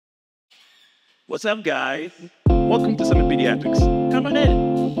What's up, guys? Welcome to Summit Pediatrics. Come on in.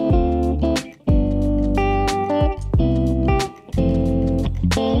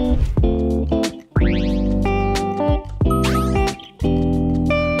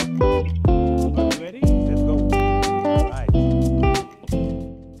 Are you ready? Let's go. All right.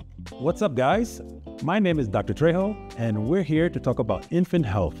 What's up, guys? My name is Dr. Trejo, and we're here to talk about infant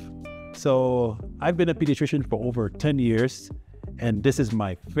health. So I've been a pediatrician for over 10 years, and this is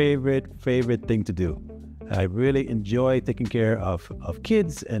my favorite thing to do. I really enjoy taking care of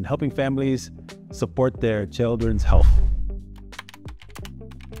kids and helping families support their children's health.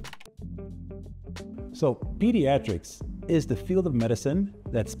 So pediatrics is the field of medicine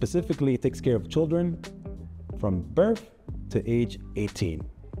that specifically takes care of children from birth to age 18.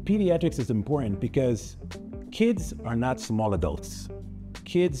 Pediatrics is important because kids are not small adults.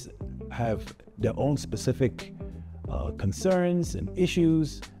 Kids have their own specific concerns and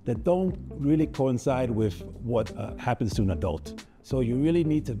issues that don't really coincide with what happens to an adult. So you really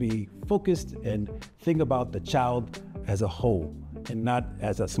need to be focused and think about the child as a whole and not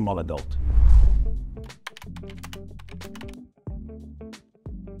as a small adult.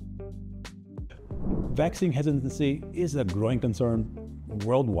 Vaccine hesitancy is a growing concern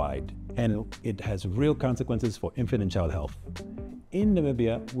worldwide, and it has real consequences for infant and child health. In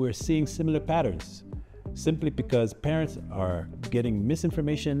Namibia, we're seeing similar patterns, simply because parents are getting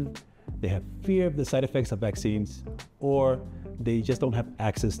misinformation, they have fear of the side effects of vaccines, or they just don't have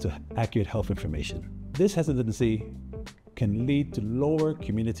access to accurate health information. This hesitancy can lead to lower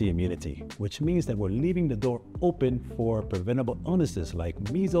community immunity, which means that we're leaving the door open for preventable illnesses like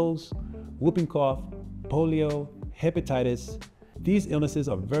measles, whooping cough, polio, hepatitis. These illnesses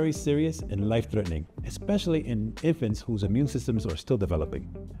are very serious and life-threatening, especially in infants whose immune systems are still developing.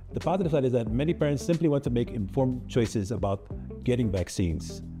 The positive side is that many parents simply want to make informed choices about getting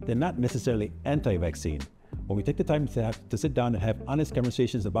vaccines. They're not necessarily anti-vaccine. When we take the time to sit down and have honest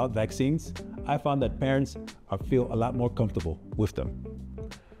conversations about vaccines, I found that parents feel a lot more comfortable with them.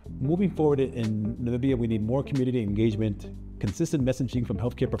 Moving forward in Namibia, we need more community engagement, consistent messaging from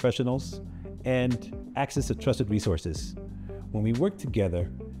healthcare professionals, and access to trusted resources. When we work together,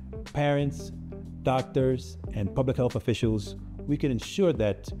 parents, doctors, and public health officials, we can ensure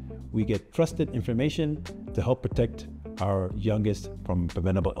that we get trusted information to help protect our youngest from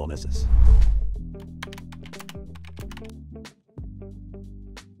preventable illnesses.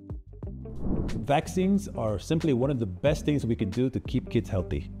 Vaccines are simply one of the best things we can do to keep kids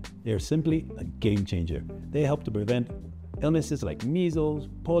healthy. They're simply a game changer. They help to prevent illnesses like measles,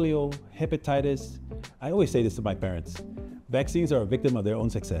 polio, hepatitis. I always say this to my parents. Vaccines are a victim of their own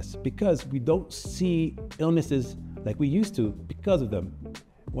success because we don't see illnesses like we used to because of them.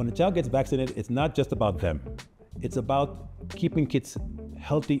 When a child gets vaccinated, it's not just about them. It's about keeping kids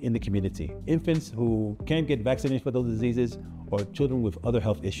healthy in the community. Infants who can't get vaccinated for those diseases or children with other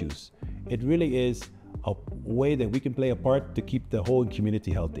health issues. It really is a way that we can play a part to keep the whole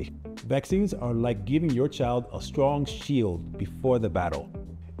community healthy. Vaccines are like giving your child a strong shield before the battle.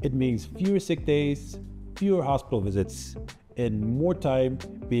 It means fewer sick days, fewer hospital visits, and more time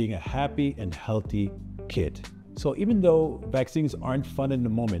being a happy and healthy kid. So even though vaccines aren't fun in the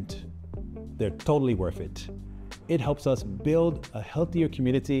moment, they're totally worth it. It helps us build a healthier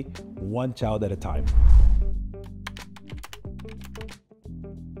community, one child at a time.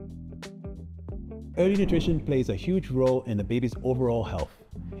 Early nutrition plays a huge role in a baby's overall health.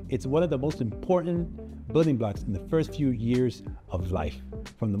 It's one of the most important building blocks in the first few years of life.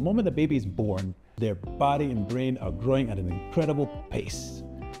 From the moment a baby is born, their body and brain are growing at an incredible pace.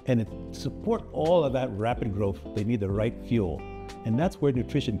 And to support all of that rapid growth, they need the right fuel. And that's where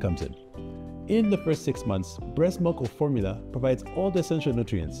nutrition comes in. In the first 6 months, breast milk or formula provides all the essential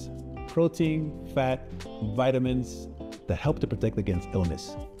nutrients, protein, fat, vitamins that help to protect against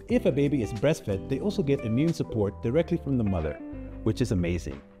illness. If a baby is breastfed, they also get immune support directly from the mother, which is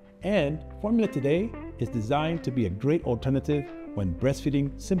amazing. And formula today is designed to be a great alternative when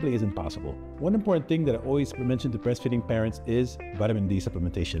breastfeeding simply isn't possible. One important thing that I always mention to breastfeeding parents is vitamin D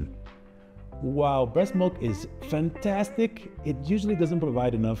supplementation. While breast milk is fantastic, it usually doesn't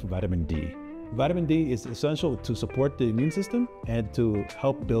provide enough vitamin D. Vitamin D is essential to support the immune system and to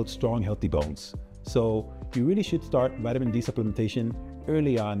help build strong, healthy bones. So you really should start vitamin D supplementation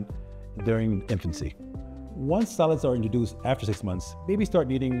early on during infancy. Once solids are introduced after 6 months, babies start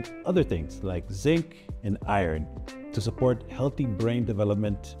needing other things like zinc and iron to support healthy brain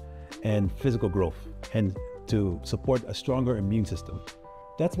development and physical growth, and to support a stronger immune system.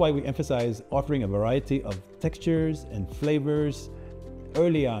 That's why we emphasize offering a variety of textures and flavors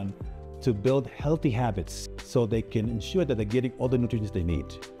early on to build healthy habits so they can ensure that they're getting all the nutrients they need.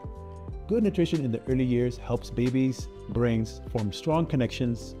 Good nutrition in the early years helps babies' brains form strong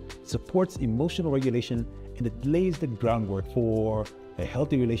connections, supports emotional regulation, and it lays the groundwork for a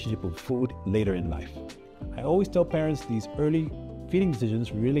healthy relationship with food later in life. I always tell parents these early feeding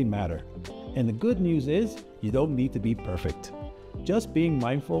decisions really matter. And the good news is you don't need to be perfect. Just being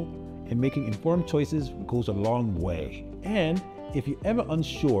mindful and making informed choices goes a long way. And if you're ever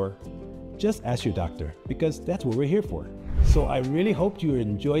unsure, just ask your doctor, because that's what we're here for. So I really hope you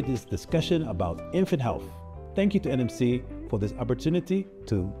enjoyed this discussion about infant health. Thank you to NMC for this opportunity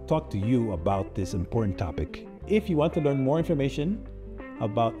to talk to you about this important topic. If you want to learn more information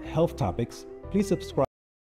about health topics, please subscribe